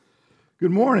Good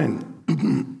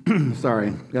morning. Sorry,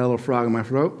 got a little frog in my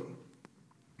throat.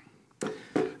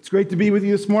 It's great to be with you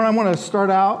this morning. I want to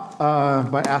start out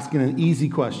by asking an easy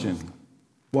question.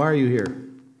 Why are you here?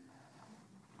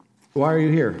 Why are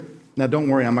you here? Now, don't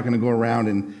worry, I'm not going to go around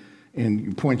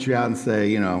and point you out and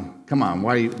say, come on,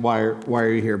 why are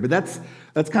you here? But that's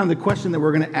kind of the question that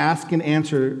we're going to ask and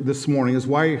answer this morning is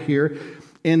why you're here.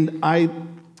 And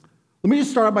let me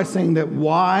just start out by saying that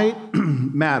why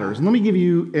matters. And let me give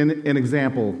you an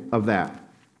example of that.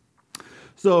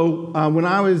 So when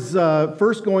I was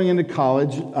first going into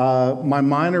college, my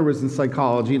minor was in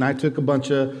psychology, and I took a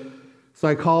bunch of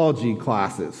psychology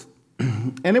classes.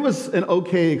 And it was an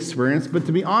okay experience, but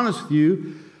to be honest with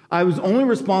you, I was only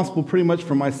responsible pretty much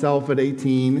for myself at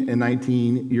 18 and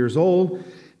 19 years old,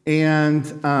 and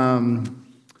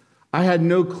I had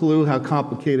no clue how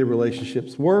complicated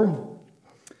relationships were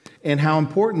and how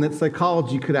important that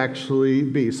psychology could actually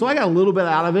be. So I got a little bit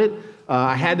out of it.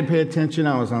 I had to pay attention.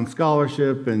 I was on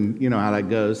scholarship, and you know how that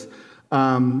goes.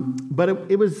 But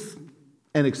it was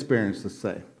an experience, let's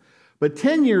say. But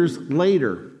 10 years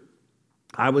later,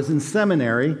 I was in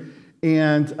seminary,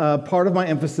 and part of my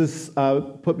emphasis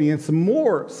put me in some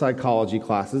more psychology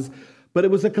classes, but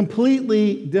it was a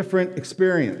completely different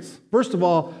experience. First of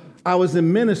all, I was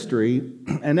in ministry,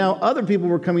 and now other people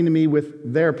were coming to me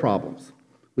with their problems,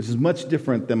 which is much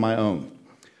different than my own.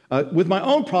 With my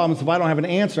own problems, if I don't have an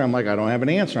answer, I'm like, I don't have an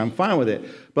answer. I'm fine with it.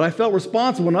 But I felt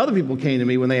responsible when other people came to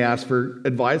me when they asked for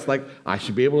advice, like I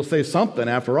should be able to say something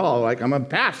after all, like I'm a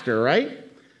pastor, right?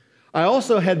 I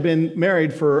also had been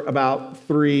married for about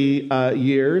 3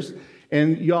 years,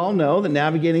 and y'all know that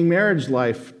navigating marriage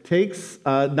life takes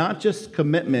not just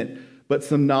commitment, but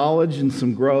some knowledge and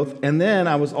some growth. And then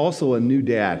I was also a new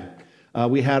dad.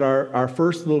 We had our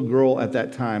first little girl at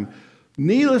that time.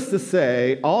 Needless to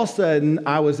say, all of a sudden,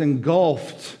 I was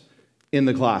engulfed in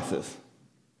the classes.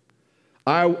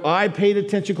 I paid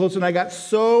attention closer, and I got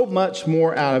so much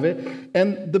more out of it.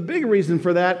 And the big reason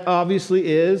for that, obviously,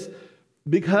 is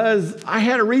because I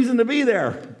had a reason to be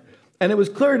there. And it was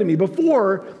clear to me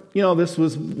before, this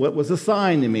was what was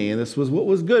assigned to me, and this was what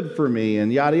was good for me,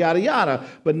 and yada, yada, yada.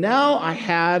 But now I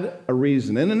had a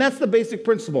reason. And that's the basic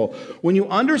principle. When you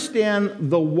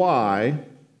understand the why,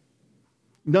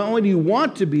 not only do you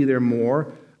want to be there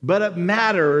more, but it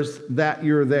matters that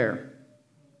you're there.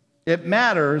 It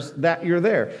matters that you're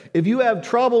there. If you have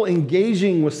trouble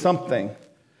engaging with something,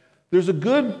 there's a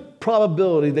good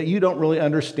probability that you don't really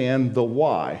understand the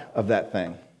why of that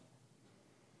thing.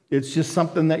 It's just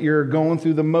something that you're going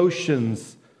through the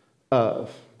motions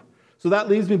of. So that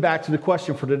leads me back to the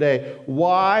question for today.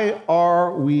 Why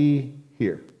are we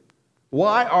here?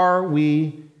 Why are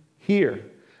we here?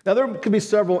 Now, there could be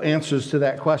several answers to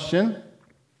that question,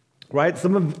 right?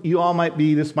 Some of you all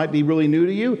this might be really new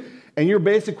to you, and your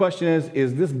basic question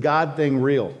is this God thing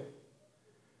real?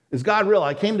 Is God real?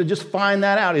 I came to just find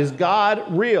that out. Is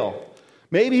God real?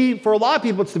 Maybe for a lot of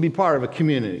people, it's to be part of a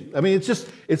community. I mean,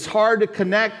 it's hard to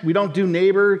connect. We don't do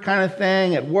neighbor kind of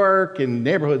thing at work, and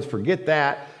neighborhoods forget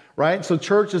that, right? So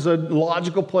church is a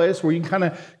logical place where you can kind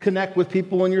of connect with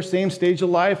people in your same stage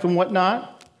of life and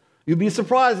whatnot. You'd be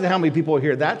surprised at how many people are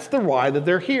here. That's the why that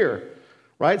they're here,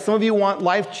 right? Some of you want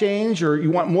life change or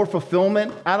you want more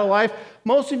fulfillment out of life.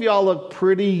 Most of y'all look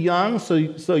pretty young, so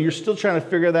you're still trying to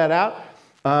figure that out.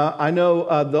 I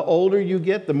know the older you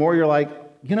get, the more you're like,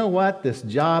 you know what? This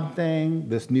job thing,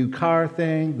 this new car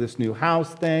thing, this new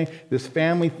house thing, this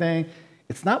family thing,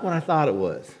 it's not what I thought it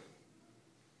was.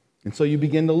 And so you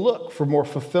begin to look for more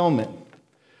fulfillment.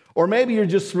 Or maybe you're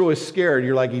just really scared.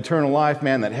 You're like, eternal life,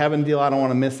 man, that heaven deal, I don't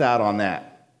want to miss out on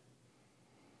that.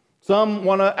 Some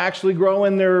want to actually grow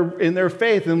in their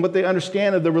faith and what they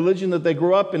understand of the religion that they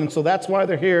grew up in, and so that's why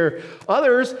they're here.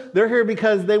 Others, they're here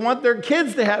because they want their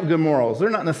kids to have good morals. They're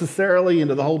not necessarily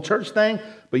into the whole church thing,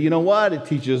 but you know what? It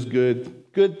teaches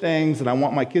good things, and I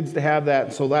want my kids to have that,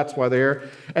 and so that's why they're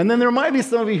here. And then there might be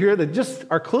some of you here that just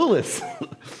are clueless.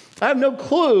 I have no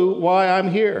clue why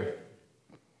I'm here.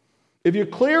 If you're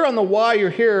clear on the why you're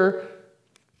here,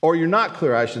 or you're not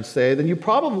clear, I should say, then you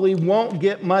probably won't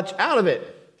get much out of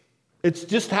it. It's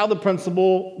just how the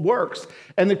principle works.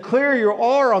 And the clearer you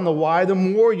are on the why, the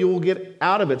more you will get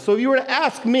out of it. So if you were to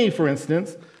ask me, for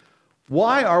instance,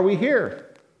 why are we here?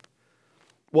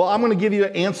 Well, I'm going to give you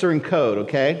an answer in code,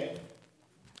 okay?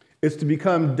 It's to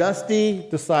become dusty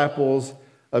disciples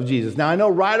of Jesus. Now, I know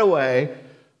right away,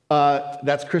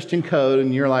 that's Christian code,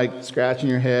 and you're like scratching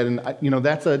your head, and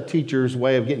that's a teacher's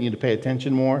way of getting you to pay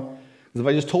attention more. Because if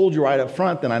I just told you right up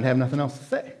front, then I'd have nothing else to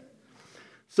say.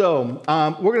 So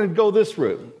we're going to go this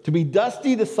route, to be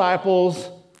dusty disciples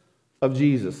of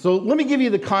Jesus. So let me give you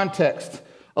the context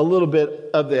a little bit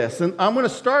of this. And I'm going to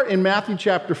start in Matthew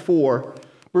chapter 4,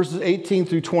 verses 18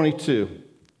 through 22.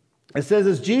 It says,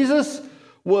 as Jesus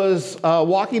was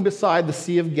walking beside the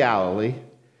Sea of Galilee,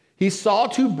 he saw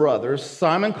two brothers,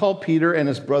 Simon called Peter and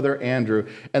his brother Andrew,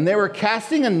 and they were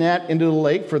casting a net into the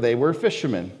lake, for they were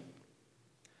fishermen.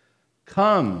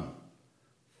 Come,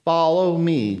 follow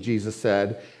me, Jesus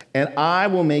said, and I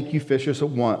will make you fishers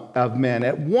of men.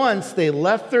 At once they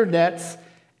left their nets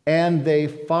and they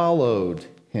followed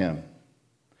him.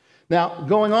 Now,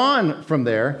 going on from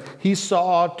there, he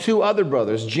saw two other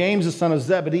brothers, James the son of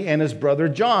Zebedee and his brother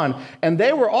John, and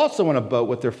they were also in a boat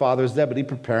with their father Zebedee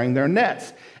preparing their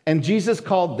nets. And Jesus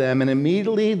called them, and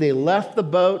immediately they left the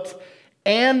boat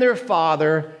and their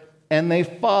father, and they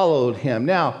followed him.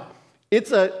 Now,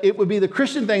 it would be the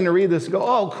Christian thing to read this and go,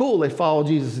 oh, cool, they follow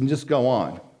Jesus, and just go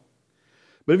on.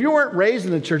 But if you weren't raised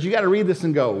in the church, you got to read this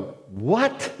and go,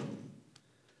 what?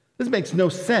 This makes no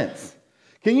sense.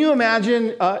 Can you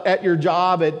imagine at your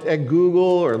job at Google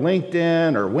or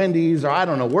LinkedIn or Wendy's or I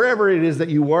don't know, wherever it is that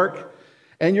you work,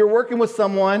 and you're working with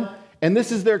someone, and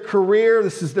this is their career,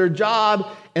 this is their job,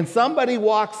 and somebody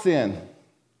walks in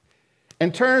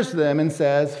and turns to them and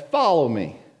says, follow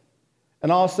me.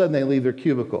 And all of a sudden they leave their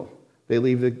cubicle. They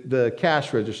leave the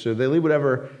cash register. They leave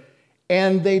whatever.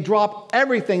 And they drop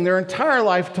everything, their entire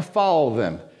life, to follow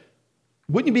them.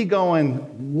 Wouldn't you be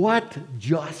going, what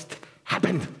just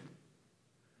happened?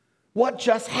 What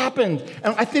just happened?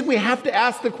 And I think we have to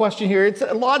ask the question here. It's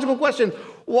a logical question.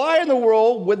 Why in the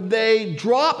world would they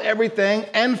drop everything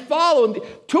and follow?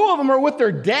 Two of them are with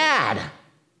their dad.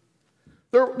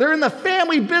 They're in the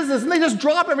family business, and they just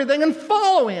drop everything and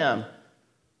follow him.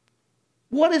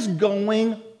 What is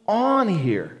going on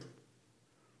here?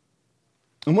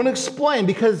 I'm going to explain,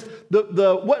 because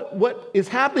what is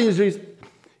happening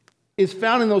is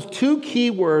found in those two key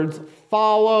words,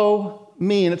 follow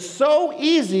me. And it's so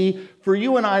easy for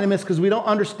you and I to miss because we don't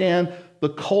understand the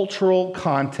cultural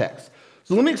context.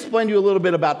 So let me explain to you a little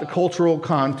bit about the cultural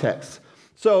context.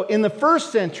 So in the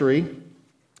first century,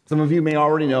 some of you may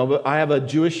already know, but I have a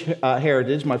Jewish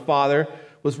heritage. My father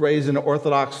was raised in an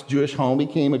Orthodox Jewish home,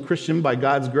 became a Christian by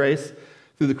God's grace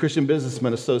through the Christian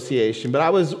Businessmen Association. But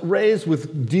I was raised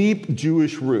with deep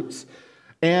Jewish roots.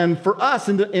 And for us,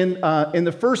 in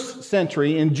the first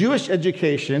century, in Jewish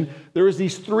education, there was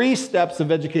these 3 steps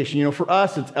of education. You know, for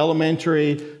us, it's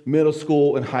elementary, middle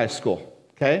school, and high school,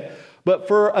 okay? But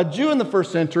for a Jew in the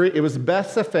first century, it was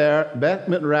Beth Sefer, Beth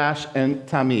Midrash, and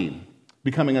Talmud,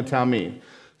 becoming a Talmud.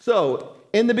 So,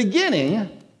 in the beginning,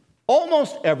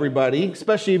 almost everybody,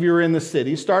 especially if you were in the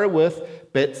city, started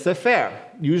with Bet Sefer,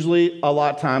 usually a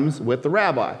lot of times with the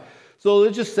rabbi. So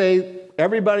let's just say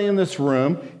everybody in this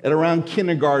room at around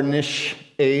kindergarten-ish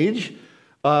age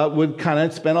would kind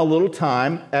of spend a little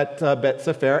time at Bet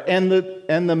Sefer. And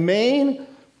the main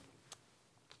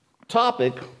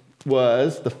topic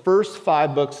was the first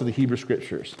 5 books of the Hebrew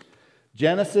Scriptures: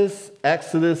 Genesis,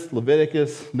 Exodus,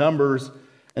 Leviticus, Numbers,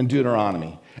 and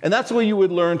Deuteronomy. And that's where you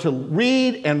would learn to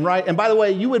read and write. And by the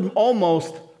way, you would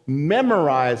almost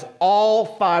memorize all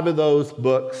 5 of those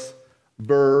books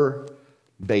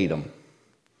verbatim.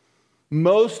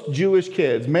 Most Jewish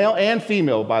kids, male and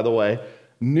female, by the way,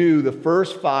 knew the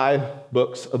first 5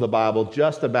 books of the Bible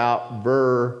just about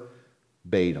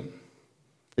verbatim.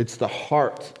 It's the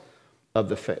heart of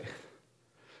the faith.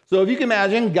 So if you can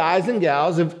imagine, guys and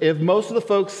gals, if most of the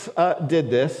folks did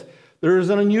this, there's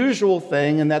an unusual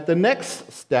thing in that the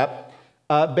next step,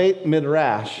 Beit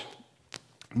Midrash,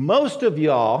 most of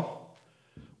y'all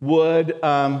would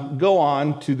go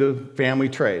on to the family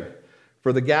trade.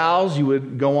 For the gals, you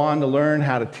would go on to learn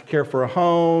how to care for a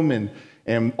home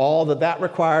and all that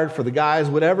required. For the guys,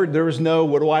 whatever, there was no,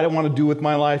 what do I want to do with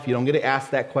my life? You don't get to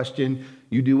ask that question.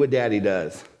 You do what daddy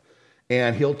does.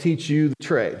 And he'll teach you the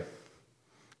trade.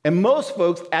 And most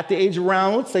folks at the age of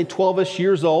around, let's say 12-ish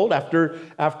years old, after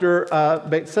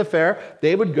Beit Sefer,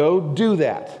 they would go do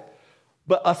that.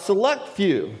 But a select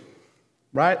few,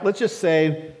 right? Let's just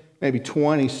say maybe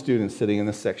 20 students sitting in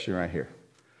this section right here.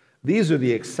 These are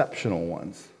the exceptional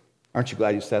ones. Aren't you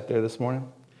glad you sat there this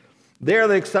morning? They're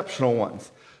the exceptional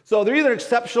ones. So they're either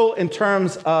exceptional in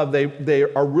terms of they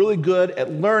are really good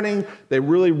at learning, they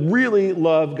really, really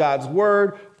love God's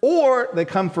word, or they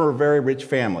come from a very rich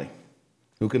family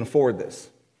who can afford this,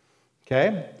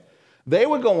 okay? They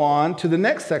would go on to the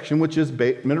next section, which is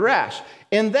Beit Midrash.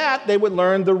 In that, they would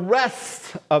learn the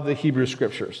rest of the Hebrew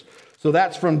Scriptures. So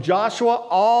that's from Joshua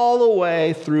all the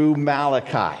way through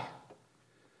Malachi.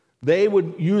 They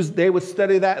would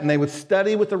study that, and they would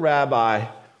study with the rabbi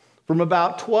from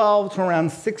about 12 to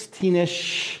around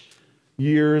 16-ish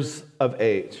years of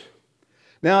age.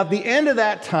 Now, at the end of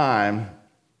that time,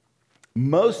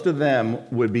 most of them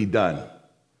would be done.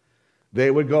 They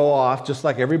would go off just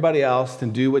like everybody else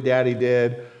and do what daddy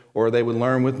did, or they would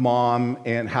learn with mom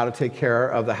and how to take care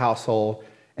of the household,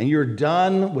 and you're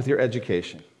done with your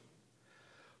education.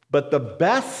 But the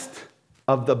best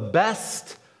of the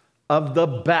best of the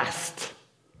best,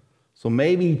 so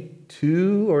maybe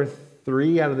 2 or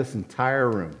 3 out of this entire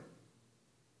room,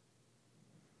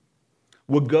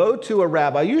 would go to a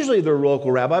rabbi, usually their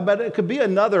local rabbi, but it could be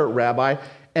another rabbi,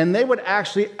 and they would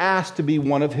actually ask to be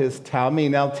one of his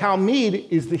talmid. Now, talmid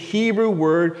is the Hebrew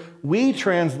word we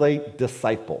translate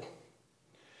disciple.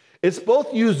 It's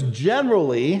both used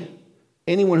generally,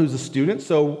 anyone who's a student,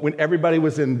 so when everybody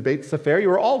was in Beit Sefer, you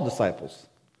were all disciples.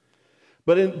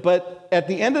 But at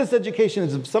the end of this education,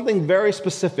 it's something very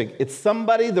specific. It's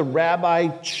somebody the rabbi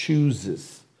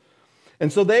chooses.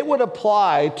 And so they would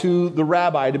apply to the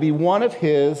rabbi to be one of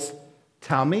his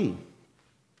talmid.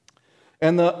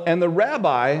 And the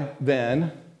rabbi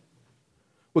then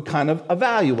would kind of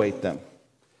evaluate them.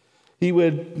 He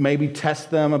would maybe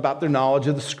test them about their knowledge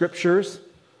of the scriptures.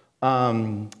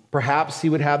 Perhaps he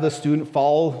would have the student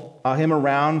follow him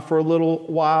around for a little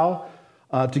while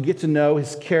to get to know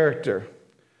his character.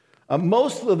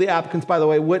 Most of the applicants, by the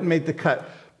way, wouldn't make the cut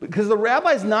because the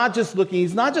rabbi's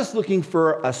he's not just looking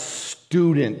for a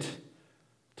student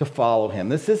to follow him.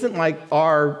 This isn't like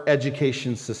our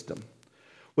education system.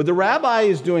 What the rabbi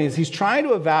is doing is he's trying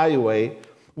to evaluate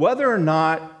whether or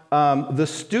not the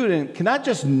student can not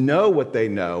just know what they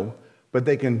know, but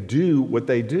they can do what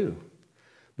they do.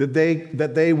 That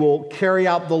they will carry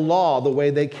out the law the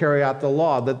way they carry out the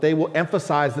law, that they will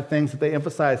emphasize the things that they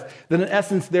emphasize, that in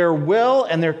essence their will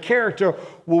and their character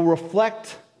will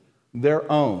reflect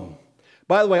their own.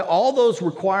 By the way, all those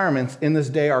requirements in this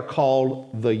day are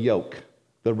called the yoke,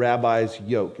 the rabbi's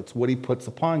yoke. It's what he puts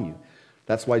upon you.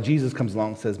 That's why Jesus comes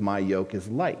along and says, my yoke is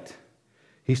light.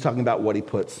 He's talking about what he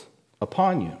puts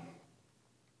upon you.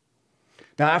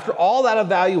 Now, after all that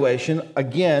evaluation,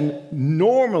 again,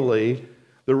 normally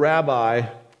the rabbi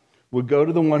would go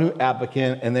to the one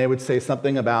applicant and they would say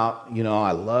something about,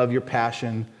 I love your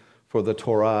passion for the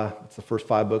Torah. It's the first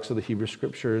 5 books of the Hebrew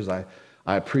Scriptures. I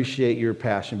appreciate your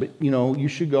passion, but, you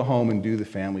should go home and do the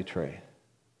family trade.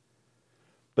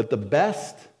 But the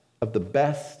best of the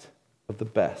best of the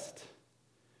best,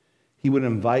 he would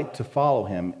invite to follow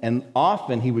him. And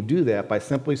often he would do that by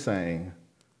simply saying,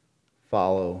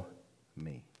 follow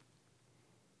me.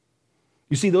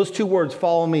 You see, those 2 words,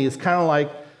 follow me, is kind of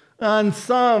like, in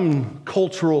some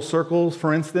cultural circles,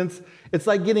 for instance, it's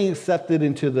like getting accepted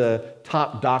into the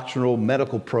top doctoral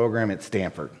medical program at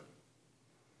Stanford.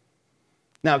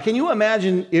 Now, can you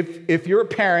imagine if you're a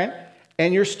parent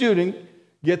and your student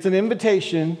gets an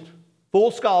invitation,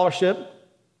 full scholarship,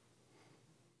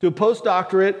 to a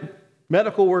postdoctorate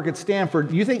medical work at Stanford?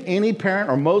 Do you think any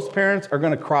parent or most parents are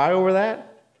going to cry over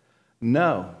that?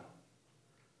 No.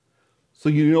 So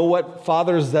you know what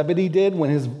Father Zebedee did when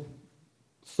his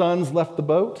sons left the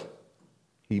boat?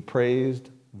 He praised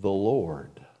the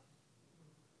Lord.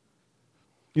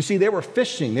 You see, they were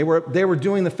fishing. They were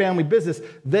doing the family business.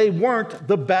 They weren't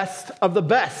the best of the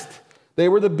best. They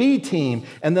were the B team.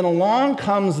 And then along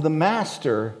comes the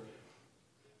master,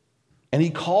 and he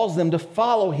calls them to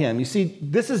follow him. You see,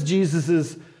 this is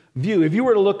Jesus' view. If you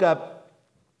were to look up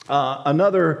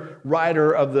another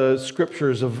writer of the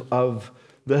scriptures of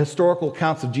the historical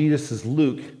accounts of Jesus is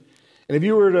Luke. And if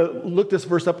you were to look this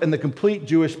verse up in the complete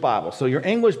Jewish Bible, so your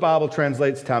English Bible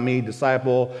translates talmid,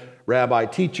 disciple, rabbi,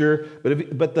 teacher,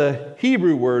 but the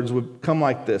Hebrew words would come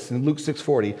like this in Luke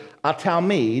 6:40. A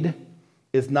talmid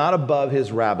is not above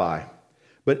his rabbi,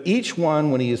 but each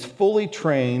one, when he is fully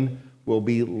trained, will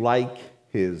be like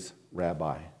his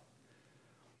rabbi.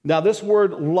 Now, this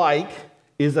word like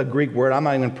is a Greek word. I'm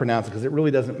not even going to pronounce it because it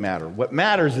really doesn't matter. What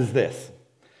matters is this.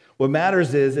 What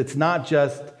matters is it's not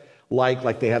just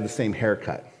like they have the same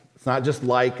haircut. It's not just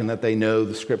like and that they know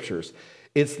the scriptures.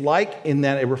 It's like in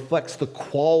that it reflects the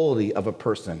quality of a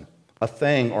person, a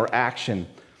thing or action,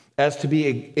 as to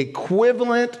be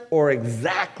equivalent or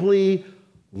exactly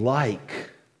like.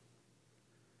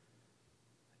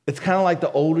 It's kind of like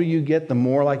the older you get, the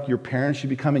more like your parents you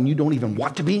become, and you don't even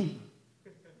want to be.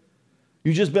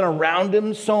 You've just been around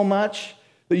them so much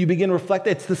that you begin to reflect.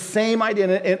 It's the same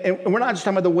idea. And we're not just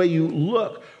talking about the way you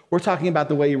look. We're talking about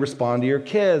the way you respond to your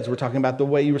kids. We're talking about the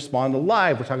way you respond to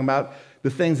life. We're talking about the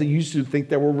things that you used to think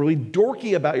that were really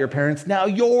dorky about your parents. Now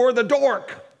you're the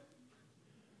dork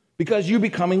because you're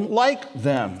becoming like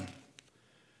them.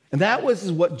 And that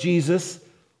was what Jesus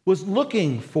was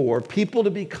looking for, people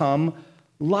to become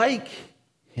like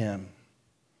him.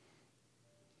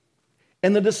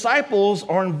 And the disciples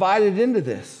are invited into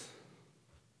this.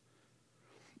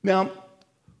 Now,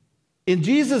 In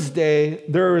Jesus' day,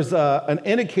 there was an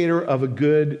indicator of a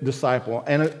good disciple.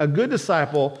 And a good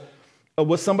disciple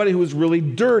was somebody who was really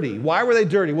dirty. Why were they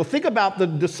dirty? Well, think about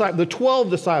the 12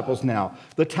 disciples now,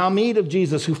 the Talmud of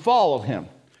Jesus who followed him.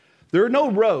 There are no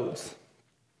roads,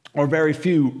 or very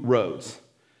few roads.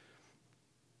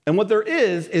 And what there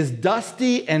is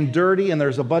dusty and dirty, and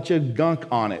there's a bunch of gunk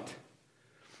on it.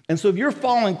 And so if you're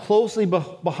following closely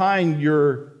behind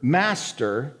your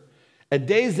master, at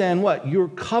day's end, what? You're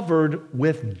covered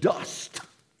with dust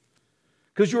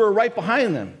because you were right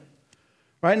behind them.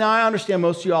 Right now, I understand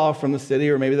most of y'all are from the city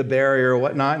or maybe the Bay Area or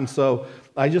whatnot, and so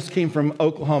I just came from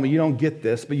Oklahoma. You don't get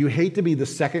this, but you hate to be the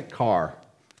second car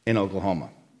in Oklahoma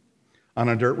on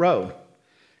a dirt road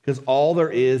because all there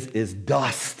is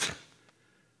dust.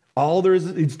 All there is,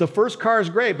 it's the first car is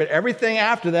great, but everything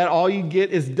after that, all you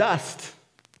get is dust.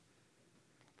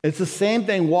 It's the same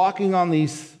thing walking on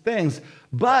these things,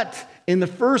 but in the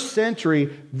first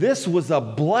century, this was a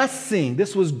blessing.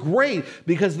 This was great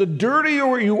because the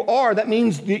dirtier you are, that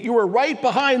means that you are right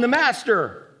behind the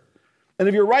master. And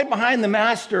if you're right behind the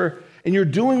master and you're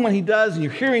doing what he does and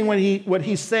you're hearing what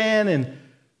he's saying, and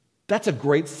that's a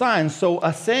great sign. So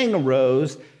a saying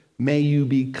arose, may you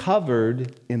be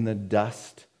covered in the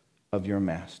dust of your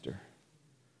master.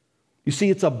 You see,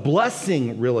 it's a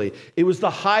blessing, really. It was the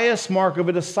highest mark of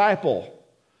a disciple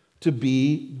to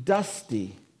be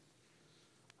dusty.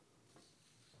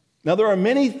 Now, there are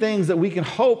many things that we can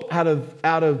hope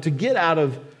to get out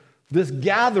of this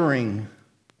gathering.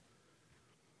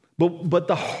 But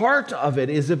the heart of it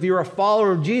is, if you're a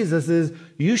follower of Jesus, is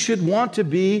you should want to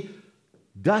be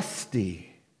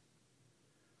dusty,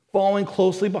 following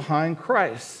closely behind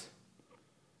Christ.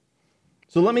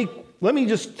 So let me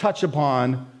just touch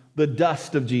upon the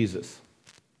dust of Jesus.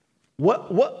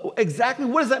 What does that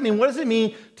mean? What does it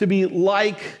mean to be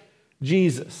like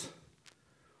Jesus?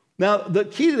 Now, the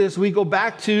key to this, we go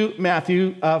back to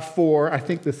Matthew 4. I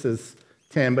think this is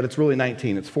 10, but it's really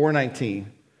 19. It's 4:19,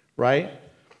 right?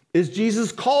 Is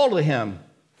Jesus called to him,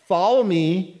 follow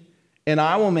me, and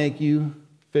I will make you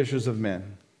fishers of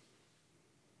men.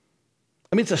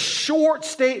 I mean, it's a short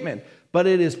statement, but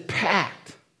it is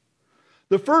packed.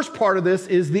 The first part of this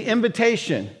is the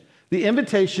invitation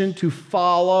to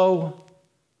follow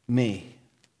me.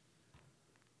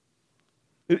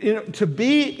 To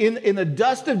be in the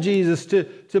dust of Jesus,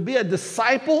 to be a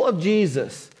disciple of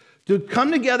Jesus, to come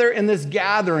together in this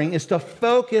gathering is to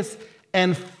focus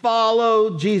and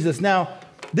follow Jesus. Now,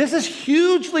 this is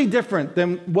hugely different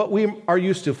than what we are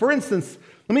used to. For instance,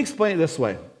 let me explain it this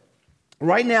way.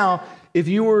 Right now, if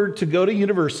you were to go to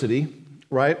university,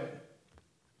 right,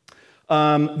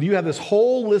 you have this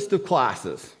whole list of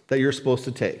classes that you're supposed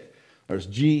to take. There's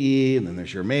GE, and then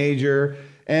there's your major.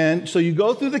 And so you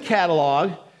go through the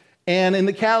catalog, and in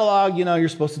the catalog, you're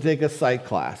supposed to take a psych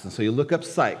class. And so you look up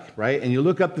psych, right? And you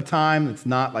look up the time. It's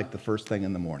not like the first thing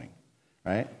in the morning,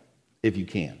 right? If you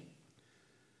can.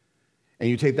 And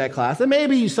you take that class. And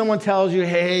maybe someone tells you,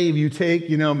 hey, if you take,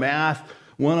 math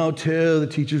 102, the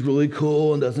teacher's really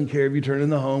cool and doesn't care if you turn in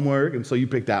the homework. And so you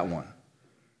pick that one,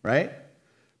 right?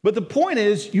 But the point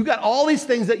is, you got all these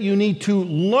things that you need to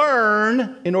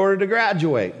learn in order to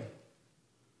graduate.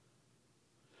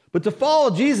 But to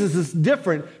follow Jesus is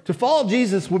different. To follow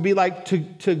Jesus would be like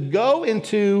to go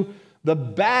into the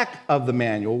back of the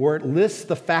manual where it lists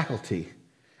the faculty.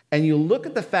 And you look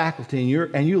at the faculty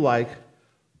and you're like,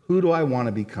 who do I want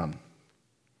to become?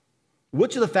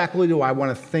 Which of the faculty do I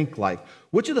want to think like?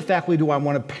 Which of the faculty do I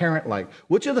want to parent like?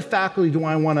 Which of the faculty do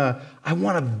I want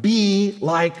to be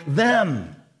like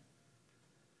them?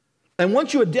 And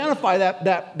once you identify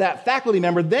that faculty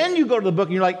member, then you go to the book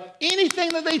and you're like,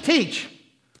 anything that they teach,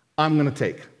 I'm going to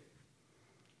take.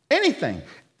 Anything.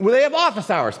 Where they have office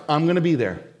hours, I'm going to be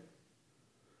there.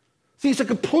 See, it's a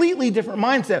completely different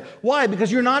mindset. Why?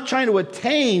 Because you're not trying to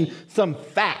attain some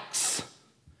facts.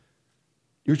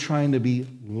 You're trying to be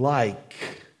like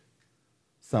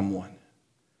someone.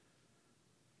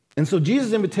 And so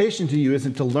Jesus' invitation to you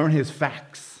isn't to learn his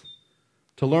facts,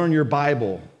 to learn your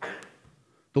Bible,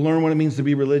 to learn what it means to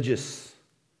be religious.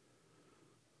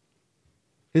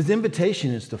 His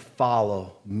invitation is to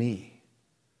follow me.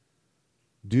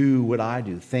 Do what I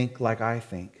do. Think like I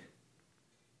think.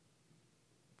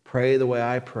 Pray the way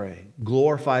I pray.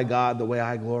 Glorify God the way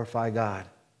I glorify God.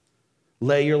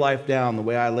 Lay your life down the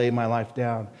way I lay my life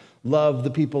down. Love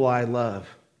the people I love.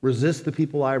 Resist the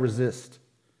people I resist.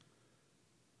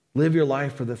 Live your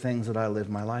life for the things that I live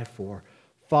my life for.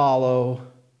 Follow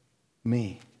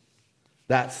me.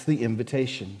 That's the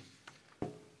invitation.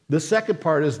 The second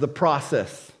part is the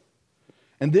process.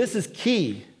 And this is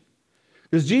key.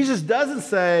 Because Jesus doesn't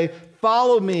say,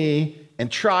 follow me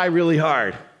and try really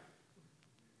hard.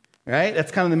 right?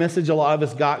 That's kind of the message a lot of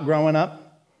us got growing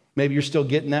up. Maybe you're still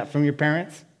getting that from your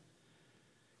parents.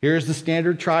 Here's the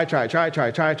standard, try.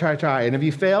 And if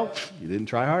you fail, you didn't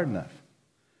try hard enough.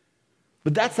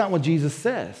 But that's not what Jesus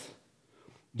says.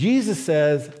 Jesus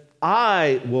says,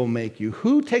 I will make you.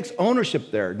 Who takes ownership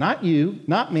there? Not you,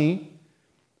 not me.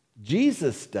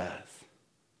 Jesus does.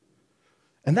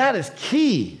 And that is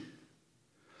key.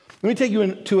 Let me take you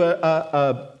into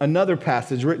another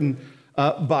passage written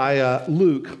by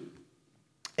Luke.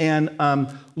 And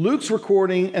Luke's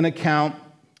recording an account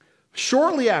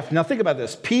shortly after. Now think about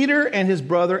this. Peter and his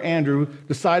brother Andrew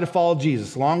decide to follow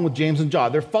Jesus along with James and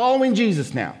John. They're following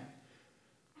Jesus now.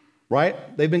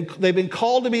 Right? They've been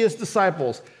called to be his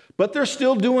disciples, but they're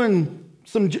still doing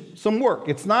some work.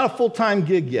 It's not a full-time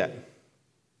gig yet.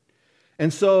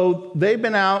 And so they've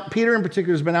been out, Peter in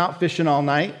particular has been out fishing all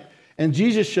night, and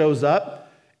Jesus shows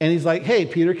up, and he's like, hey,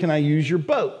 Peter, can I use your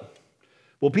boat?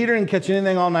 Well, Peter didn't catch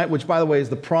anything all night, which, by the way, is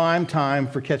the prime time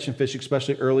for catching fish,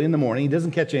 especially early in the morning. He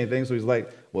doesn't catch anything, so he's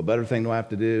like, what better thing do I have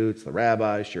to do? It's the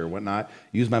rabbi, sure, whatnot.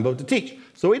 Use my boat to teach.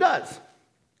 So he does.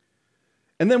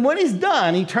 And then when he's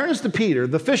done, he turns to Peter,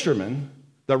 the fisherman,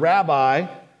 the rabbi,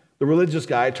 the religious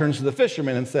guy, turns to the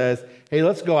fisherman and says, hey,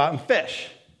 let's go out and fish.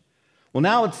 Well,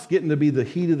 now it's getting to be the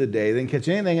heat of the day. They didn't catch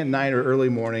anything at night or early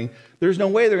morning. There's no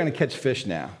way they're going to catch fish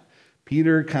now.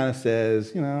 Peter kind of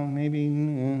says, maybe,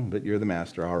 but you're the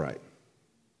master, all right.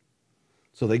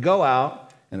 So they go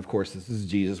out, and of course, this is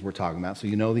Jesus we're talking about, so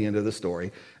you know the end of the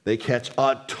story. They catch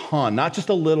a ton, not just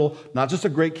a little, not just a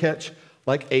great catch,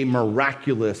 like a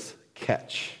miraculous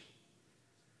catch.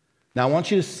 Now, I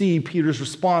want you to see Peter's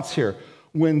response here.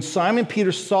 When Simon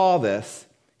Peter saw this,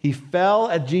 he fell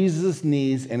at Jesus'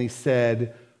 knees and he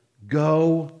said,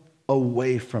 go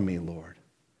away from me, Lord.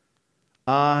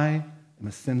 I am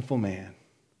a sinful man.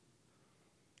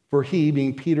 For he,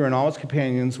 being Peter and all his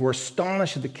companions, were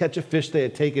astonished at the catch of fish they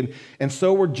had taken, and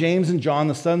so were James and John,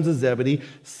 the sons of Zebedee,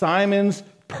 Simon's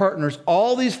partners.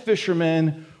 All these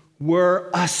fishermen were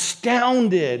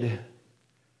astounded.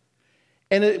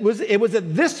 And it was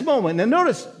at this moment, and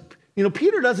notice,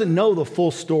 Peter doesn't know the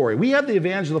full story. We have the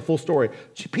advantage of the full story.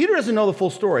 Peter doesn't know the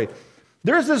full story.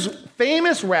 There's this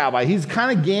famous rabbi. He's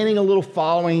kind of gaining a little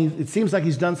following. It seems like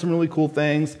he's done some really cool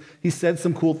things. He said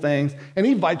some cool things, and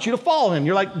he invites you to follow him.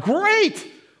 You're like, great!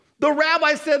 The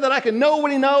rabbi said that I can know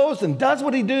what he knows and does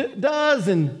what he does.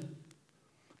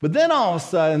 But then all of a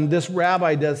sudden, this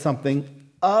rabbi does something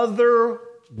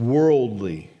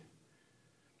otherworldly.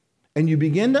 And you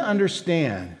begin to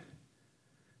understand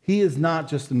he is not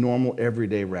just a normal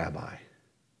everyday rabbi.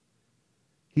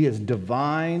 He has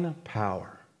divine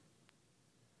power.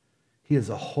 He is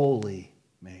a holy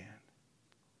man.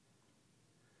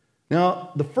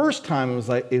 Now, the first time it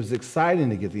was exciting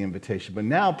to get the invitation, but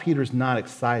now Peter's not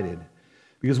excited.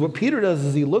 Because what Peter does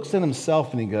is he looks at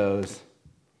himself and he goes,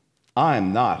 I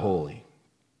am not holy.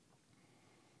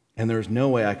 And there's no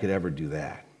way I could ever do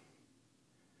that.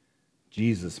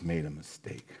 Jesus made a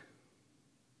mistake.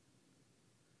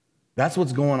 That's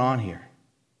what's going on here.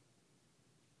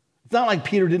 It's not like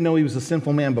Peter didn't know he was a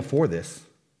sinful man before this.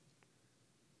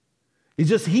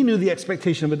 He knew the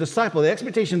expectation of a disciple. The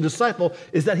expectation of a disciple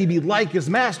is that he be like his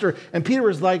master. And Peter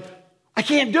was like, I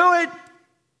can't do it.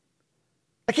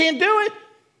 I can't do it.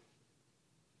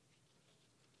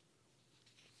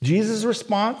 Jesus'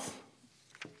 response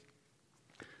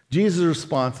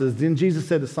is, then Jesus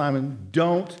said to Simon,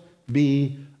 don't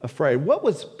be afraid. What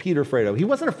was Peter afraid of? He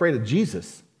wasn't afraid of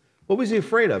Jesus. What was he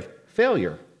afraid of?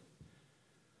 Failure.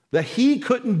 That he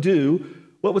couldn't do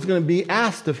what was going to be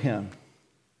asked of him.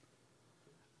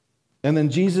 And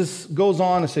then Jesus goes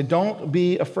on and said, don't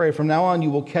be afraid. From now on, you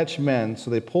will catch men.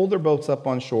 So they pulled their boats up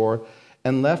on shore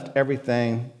and left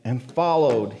everything and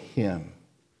followed him.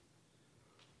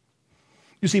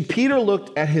 You see, Peter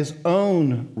looked at his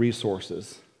own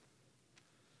resources.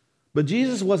 But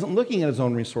Jesus wasn't looking at his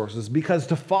own resources, because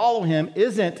to follow him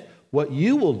isn't what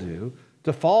you will do.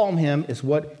 To follow him is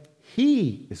what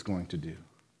he is going to do.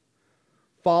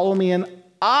 Follow me and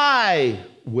I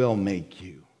will make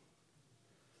you.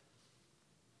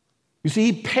 You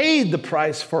see, he paid the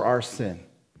price for our sin.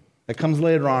 That comes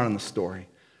later on in the story.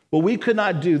 What we could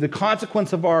not do, the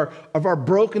consequence of our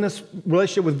brokenness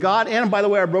relationship with God, and by the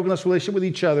way, our brokenness relationship with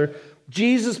each other,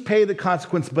 Jesus paid the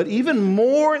consequence. But even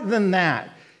more than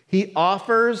that, he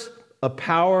offers a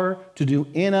power to do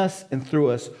in us and through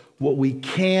us what we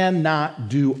cannot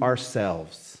do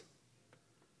ourselves.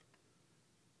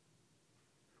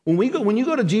 When you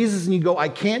go to Jesus and you go, I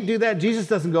can't do that, Jesus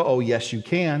doesn't go, oh, yes, you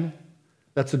can.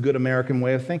 That's a good American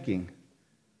way of thinking.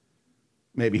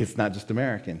 Maybe it's not just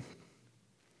American.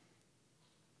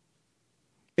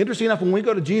 Interesting enough, when we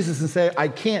go to Jesus and say, I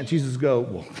can't, Jesus go,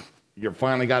 well, you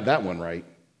finally got that one right.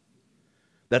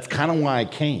 That's kind of why I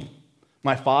came.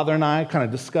 My father and I kind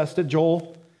of discussed it,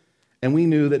 Joel, and we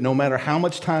knew that no matter how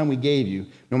much time we gave you,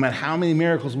 no matter how many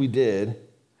miracles we did,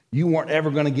 you weren't ever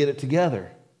going to get it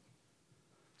together.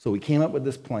 So we came up with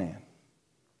this plan.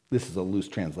 This is a loose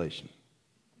translation.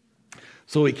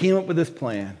 So we came up with this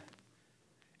plan,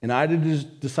 and I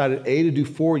decided, A, to do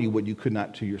for you what you could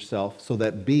not do yourself, so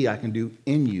that, B, I can do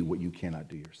in you what you cannot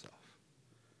do yourself.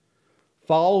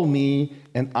 Follow me,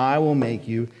 and I will make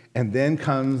you, and then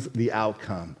comes the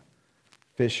outcome,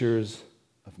 fishers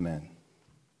of men.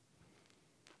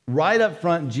 Right up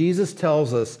front, Jesus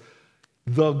tells us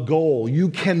the goal. You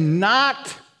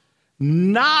cannot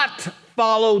not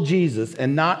follow Jesus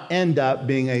and not end up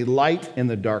being a light in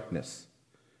the darkness,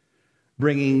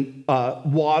 bringing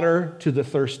water to the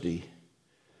thirsty,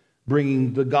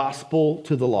 bringing the gospel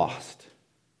to the lost.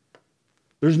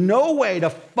 There's no way to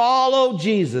follow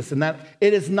Jesus, and that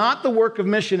it is not the work of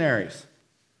missionaries.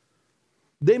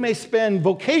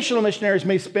 Vocational missionaries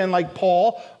may spend, like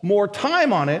Paul, more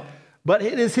time on it, but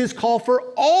it is his call for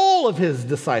all of his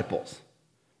disciples,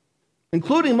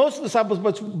 including most of the disciples,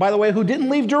 but by the way, who didn't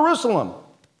leave Jerusalem.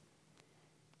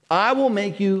 I will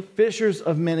make you fishers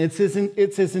of men. It's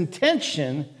his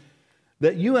intention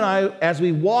that you and I, as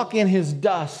we walk in his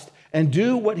dust and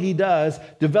do what he does,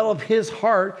 develop his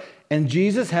heart, and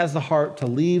Jesus has the heart to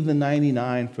leave the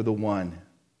 99 for the one.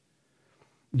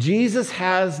 Jesus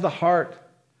has the heart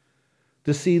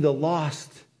to see the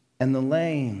lost and the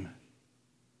lame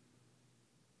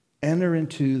enter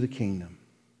into the kingdom.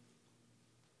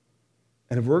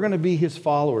 And if we're going to be his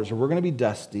followers, or we're going to be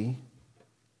dusty,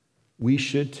 we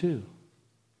should too.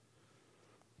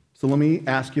 So let me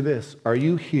ask you this. Are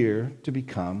you here to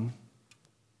become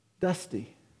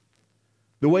dusty?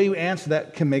 The way you answer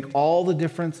that can make all the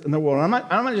difference in the world. I'm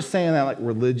not just saying that like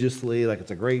religiously, like it's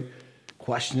a great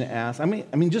question to ask. I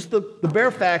mean just the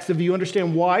bare facts, if you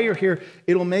understand why you're here,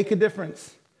 it'll make a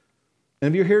difference.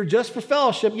 And if you're here just for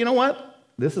fellowship, you know what?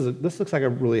 This looks like a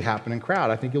really happening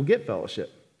crowd. I think you'll get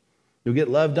fellowship. You'll get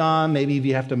loved on. Maybe if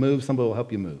you have to move, somebody will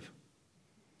help you move.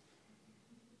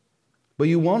 But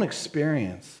you won't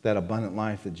experience that abundant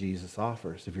life that Jesus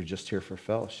offers if you're just here for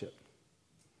fellowship.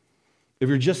 If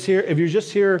you're just here,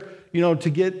 to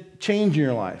get change in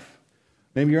your life.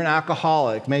 Maybe you're an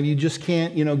alcoholic. Maybe you just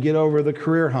can't, get over the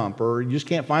career hump, or you just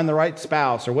can't find the right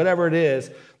spouse, or whatever it is.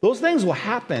 Those things will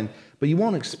happen, but you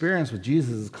won't experience what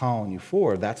Jesus is calling you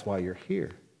for. That's why you're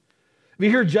here. If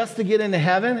you're here just to get into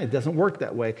heaven, it doesn't work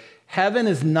that way. Heaven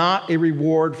is not a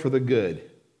reward for the good. Let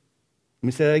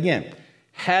me say that again.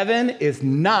 Heaven is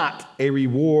not a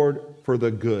reward for the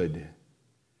good.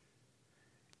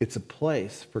 It's a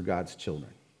place for God's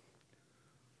children.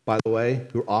 By the way,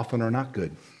 who often are not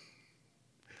good.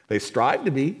 They strive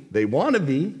to be. They want to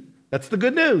be. That's the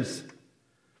good news.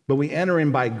 But we enter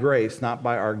in by grace, not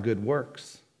by our good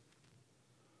works.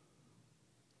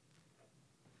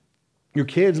 Your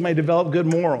kids may develop good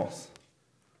morals,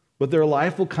 but their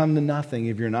life will come to nothing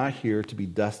if you're not here to be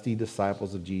dusty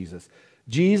disciples of Jesus.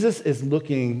 Jesus is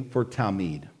looking for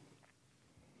Talmid,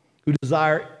 who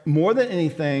desire more than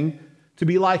anything to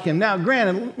be like him. Now,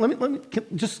 granted, let me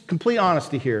just complete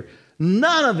honesty here.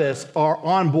 None of us are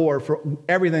on board for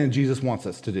everything that Jesus wants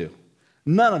us to do.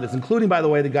 None of us, including, by the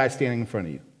way, the guy standing in front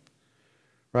of you.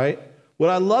 Right? What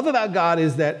I love about God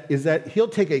is that he'll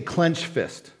take a clenched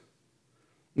fist.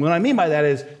 What I mean by that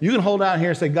is you can hold out here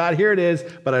and say, God, here it is,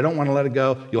 but I don't want to let it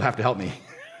go. You'll have to help me.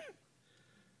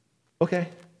 Okay.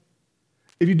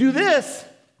 If you do this,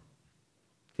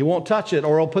 he won't touch it,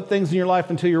 or he'll put things in your life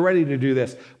until you're ready to do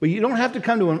this. But you don't have to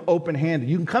come to him open-handed.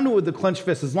 You can come to it with a clenched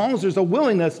fist. As long as there's a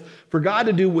willingness for God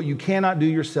to do what you cannot do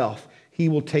yourself, he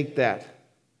will take that.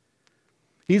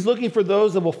 He's looking for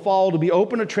those that will follow, to be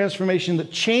open to transformation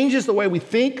that changes the way we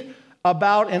think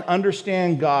about and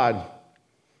understand God,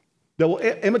 that will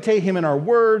imitate him in our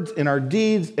words, in our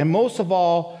deeds, and most of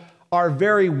all, our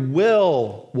very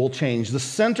will change. The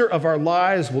center of our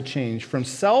lives will change from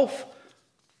self,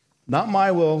 not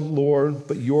my will, Lord,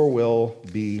 but your will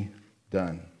be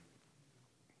done.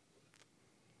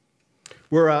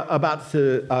 We're about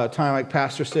to, time, like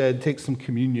Pastor said, take some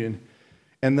communion.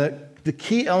 And the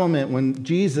key element when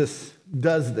Jesus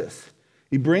does this,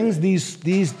 he brings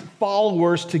these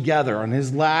followers together on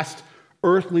his last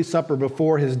earthly supper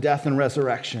before his death and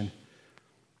resurrection.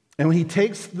 And when he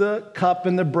takes the cup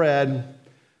and the bread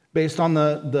based on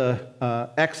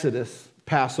the Exodus,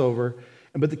 Passover,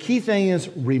 but the key thing is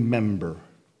remember.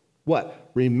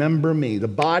 What? Remember me. The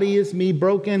body is me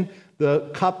broken. The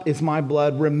cup is my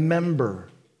blood. Remember.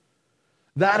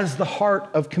 That is the heart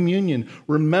of communion,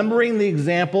 remembering the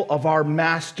example of our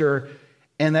Master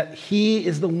and that he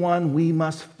is the one we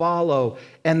must follow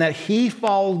and that he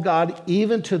followed God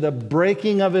even to the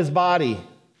breaking of his body.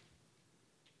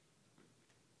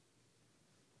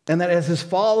 And that as his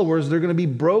followers, there are going to be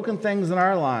broken things in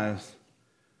our lives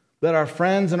that our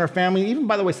friends and our family, even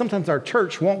by the way, sometimes our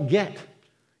church won't get.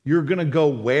 You're going to go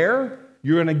where?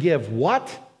 You're going to give what?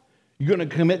 You're going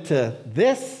to commit to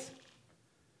this?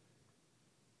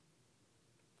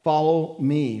 Follow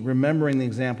me, remembering the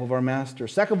example of our Master.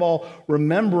 Second of all,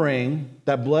 remembering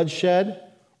that bloodshed,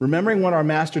 remembering what our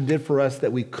Master did for us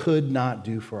that we could not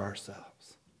do for ourselves.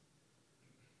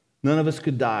 None of us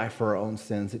could die for our own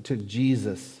sins. It took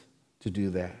Jesus to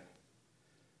do that.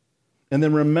 And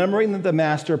then remembering that the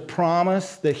Master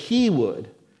promised that he would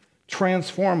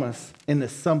transform us into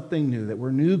something new, that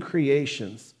we're new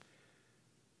creations.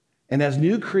 And as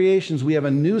new creations, we have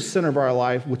a new center of our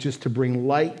life, which is to bring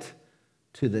light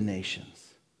to the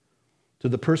nations, to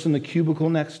the person in the cubicle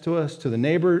next to us, to the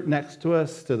neighbor next to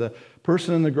us, to the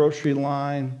person in the grocery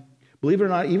line. Believe it or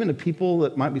not, even the people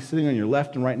that might be sitting on your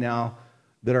left and right now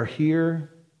that are here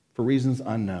for reasons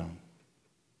unknown.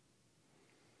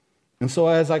 And so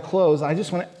as I close,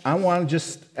 I want to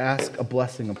just ask a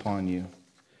blessing upon you.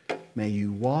 May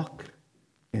you walk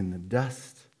in the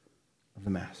dust of the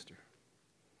Master.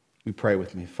 You pray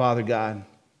with me. Father God,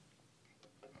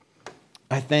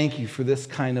 I thank you for this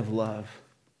kind of love.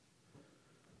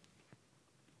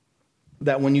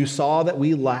 That when you saw that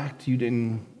we lacked, you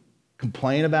didn't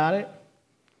complain about it.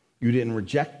 You didn't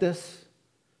reject us.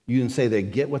 You didn't say they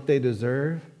get what they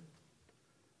deserve.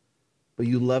 But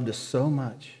you loved us so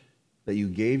much that you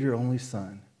gave your only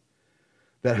Son,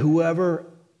 that whoever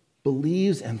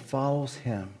believes and follows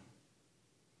him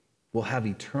will have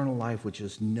eternal life, which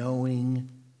is knowing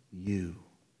you,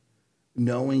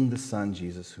 knowing the Son,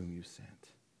 Jesus, whom you sent.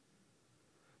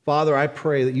 Father, I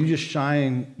pray that you just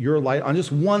shine your light on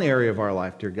just one area of our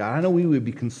life, dear God. I know we would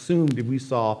be consumed if we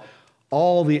saw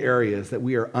all the areas that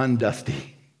we are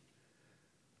undusty.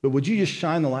 But would you just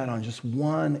shine the light on just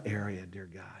one area, dear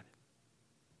God,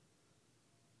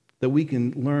 that we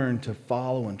can learn to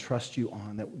follow and trust you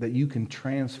on, that you can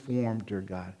transform, dear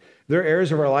God. There are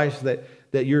areas of our life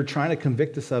that you're trying to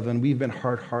convict us of, and we've been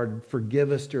hard-hearted.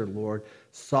 Forgive us, dear Lord.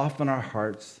 Soften our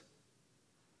hearts.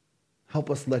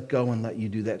 Help us let go and let you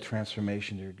do that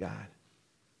transformation, dear God.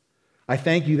 I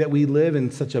thank you that we live in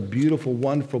such a beautiful,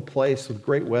 wonderful place with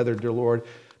great weather, dear Lord,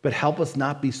 but help us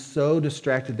not be so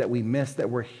distracted that we miss that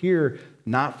we're here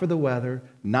not for the weather,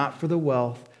 not for the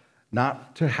wealth,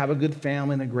 not to have a good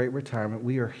family and a great retirement.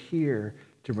 We are here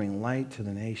to bring light to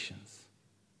the nations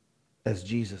as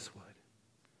Jesus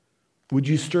would. Would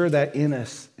you stir that in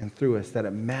us and through us, that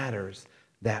it matters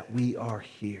that we are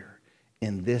here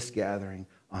in this gathering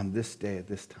on this day at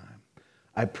this time?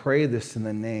 I pray this in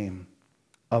the name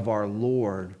of our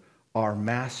Lord, our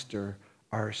Master,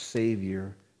 our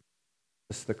Savior,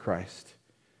 Jesus the Christ.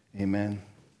 Amen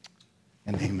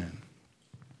and amen.